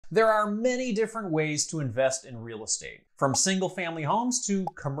There are many different ways to invest in real estate, from single-family homes to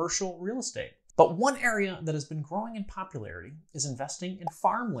commercial real estate. But one area that has been growing in popularity is investing in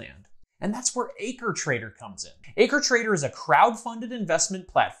farmland. And that's where AcreTrader comes in. AcreTrader is a crowd-funded investment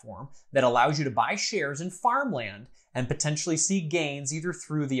platform that allows you to buy shares in farmland and potentially see gains either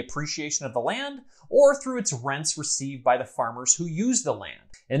through the appreciation of the land or through its rents received by the farmers who use the land.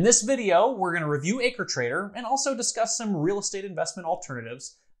 In this video, we're going to review AcreTrader and also discuss some real estate investment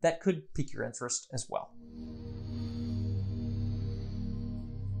alternatives that could pique your interest as well.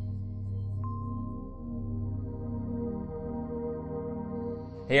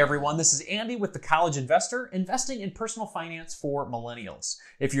 Hey everyone, this is Andy with The College Investor, investing in personal finance for millennials.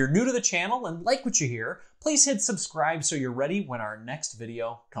 If you're new to the channel and like what you hear, please hit subscribe so you're ready when our next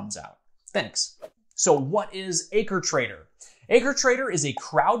video comes out. Thanks. So what is AcreTrader? AcreTrader is a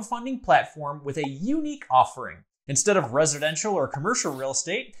crowdfunding platform with a unique offering. Instead of residential or commercial real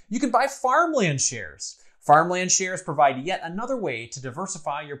estate, you can buy farmland shares. Farmland shares provide yet another way to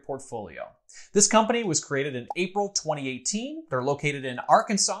diversify your portfolio. This company was created in April 2018. They're located in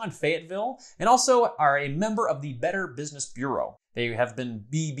Arkansas and Fayetteville, and also are a member of the Better Business Bureau. They have been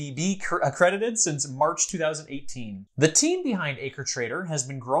BBB accredited since March 2018. The team behind AcreTrader has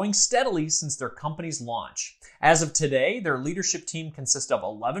been growing steadily since their company's launch. As of today, their leadership team consists of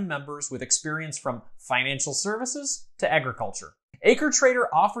 11 members with experience from financial services to agriculture. AcreTrader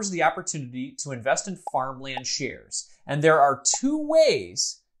offers the opportunity to invest in farmland shares, and there are two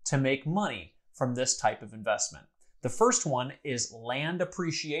ways to make money from this type of investment. The first one is land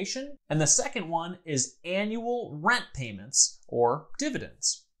appreciation, and the second one is annual rent payments or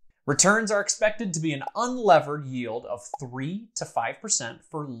dividends. Returns are expected to be an unlevered yield of 3 to 5%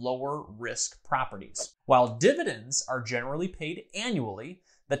 for lower risk properties. While dividends are generally paid annually,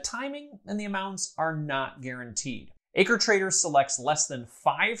 the timing and the amounts are not guaranteed. AcreTrader selects less than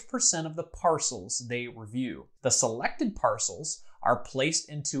 5% of the parcels they review. The selected parcels are placed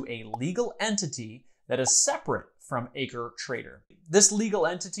into a legal entity that is separate from AcreTrader. This legal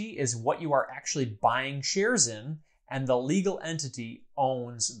entity is what you are actually buying shares in, and the legal entity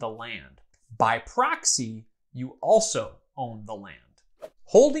owns the land. By proxy, you also own the land.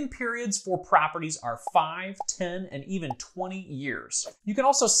 Holding periods for properties are 5, 10, and even 20 years. You can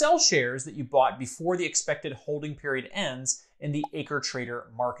also sell shares that you bought before the expected holding period ends in the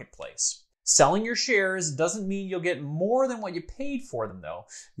AcreTrader marketplace. Selling your shares doesn't mean you'll get more than what you paid for them, though.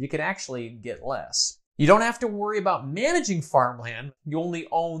 You can actually get less. You don't have to worry about managing farmland. You only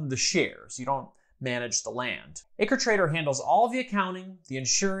own the shares. You don't manage the land. AcreTrader handles all of the accounting, the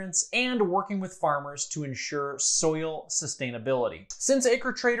insurance, and working with farmers to ensure soil sustainability. Since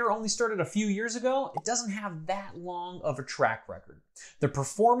AcreTrader only started a few years ago, it doesn't have that long of a track record. The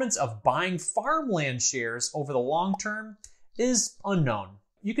performance of buying farmland shares over the long term is unknown.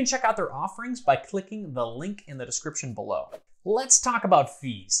 You can check out their offerings by clicking the link in the description below. Let's talk about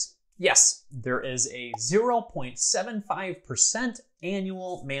fees. Yes, there is a 0.75%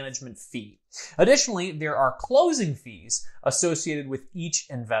 annual management fee. Additionally, there are closing fees associated with each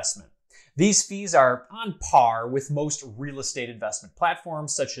investment. These fees are on par with most real estate investment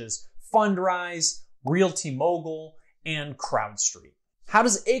platforms such as Fundrise, Realty Mogul, and CrowdStreet. How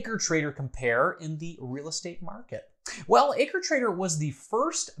does AcreTrader compare in the real estate market? Well, AcreTrader was the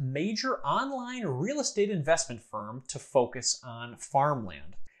first major online real estate investment firm to focus on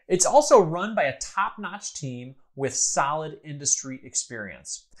farmland. It's also run by a top-notch team with solid industry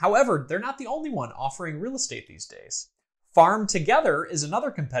experience. However, they're not the only one offering real estate these days. FarmTogether is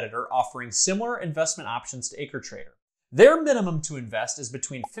another competitor offering similar investment options to AcreTrader. Their minimum to invest is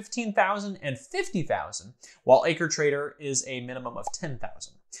between $15,000 and $50,000, while AcreTrader is a minimum of $10,000.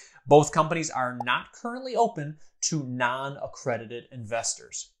 Both companies are not currently open to non-accredited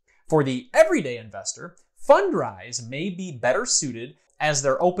investors. For the everyday investor, Fundrise may be better suited as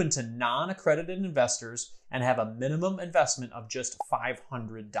they're open to non-accredited investors and have a minimum investment of just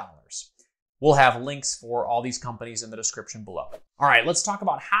 $500. We'll have links for all these companies in the description below. All right, let's talk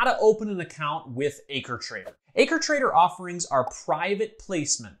about how to open an account with AcreTrader. AcreTrader offerings are private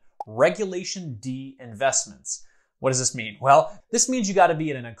placement, Regulation D investments. What does this mean? Well, this means you got to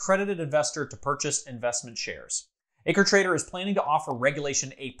be an accredited investor to purchase investment shares. AcreTrader is planning to offer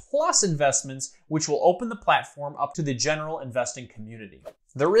Regulation A+ investments, which will open the platform up to the general investing community.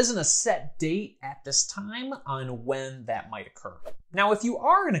 There isn't a set date at this time on when that might occur. Now, if you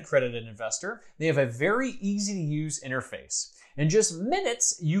are an accredited investor, they have a very easy to use interface. In just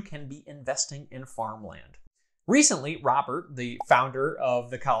minutes, you can be investing in farmland. Recently, Robert, the founder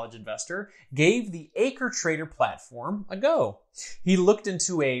of The College Investor, gave the AcreTrader platform a go. He looked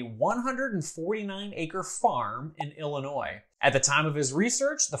into a 149-acre farm in Illinois. At the time of his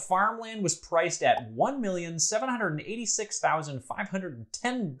research, the farmland was priced at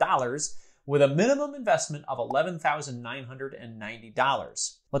 $1,786,510 with a minimum investment of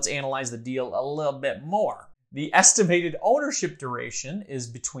 $11,990. Let's analyze the deal a little bit more. The estimated ownership duration is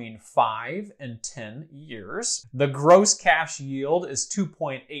between 5 and 10 years. The gross cash yield is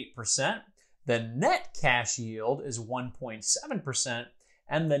 2.8%. The net cash yield is 1.7%.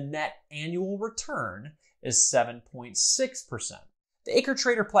 And the net annual return is 7.6%. The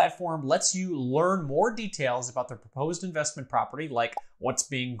AcreTrader platform lets you learn more details about the proposed investment property, like what's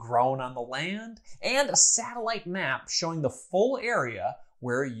being grown on the land, and a satellite map showing the full area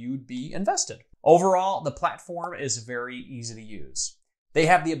where you'd be invested. Overall, the platform is very easy to use. They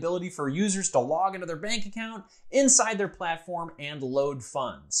have the ability for users to log into their bank account inside their platform and load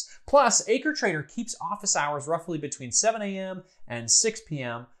funds. Plus, AcreTrader keeps office hours roughly between 7 a.m. and 6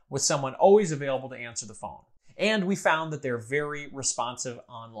 p.m. with someone always available to answer the phone. And we found that they're very responsive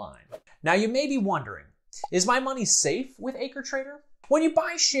online. Now, you may be wondering, is my money safe with AcreTrader? When you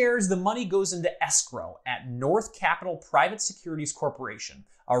buy shares, the money goes into escrow at North Capital Private Securities Corporation,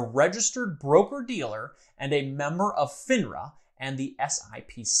 a registered broker-dealer and a member of FINRA and the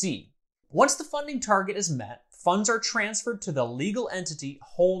SIPC. Once the funding target is met, funds are transferred to the legal entity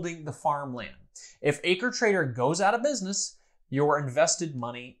holding the farmland. If AcreTrader goes out of business, your invested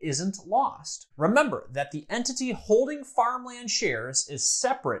money isn't lost. Remember that the entity holding farmland shares is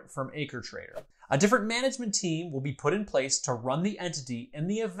separate from AcreTrader. A different management team will be put in place to run the entity in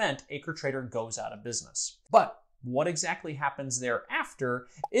the event AcreTrader goes out of business. But what exactly happens thereafter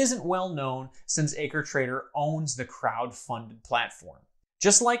isn't well known since AcreTrader owns the crowd-funded platform.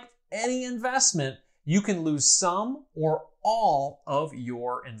 Just like any investment, you can lose some or all of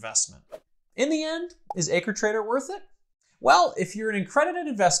your investment. In the end, is AcreTrader worth it? Well, if you're an accredited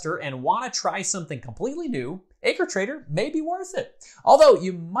investor and want to try something completely new, AcreTrader may be worth it. Although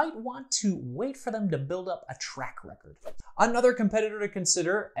you might want to wait for them to build up a track record. Another competitor to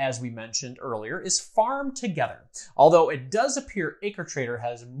consider, as we mentioned earlier, is FarmTogether. Although it does appear AcreTrader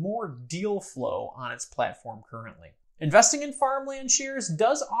has more deal flow on its platform currently. Investing in farmland shares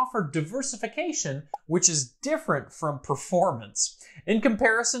does offer diversification, which is different from performance. In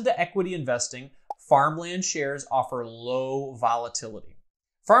comparison to equity investing, farmland shares offer low volatility.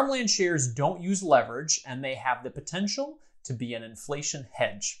 Farmland shares don't use leverage, and they have the potential to be an inflation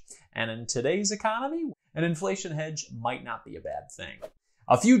hedge. And in today's economy, an inflation hedge might not be a bad thing.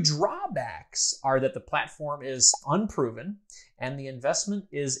 A few drawbacks are that the platform is unproven and the investment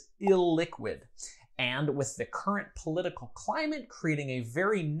is illiquid. And with the current political climate creating a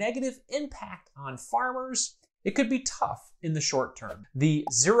very negative impact on farmers, it could be tough in the short term. The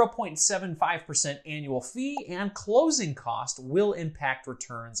 0.75% annual fee and closing cost will impact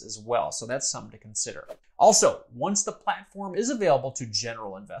returns as well, so that's something to consider. Also, once the platform is available to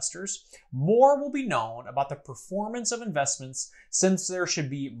general investors, more will be known about the performance of investments since there should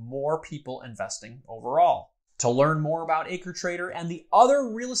be more people investing overall. To learn more about AcreTrader and the other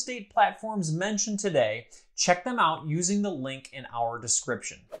real estate platforms mentioned today, check them out using the link in our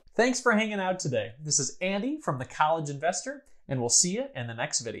description. Thanks for hanging out today. This is Andy from The College Investor, and we'll see you in the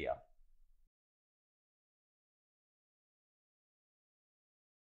next video.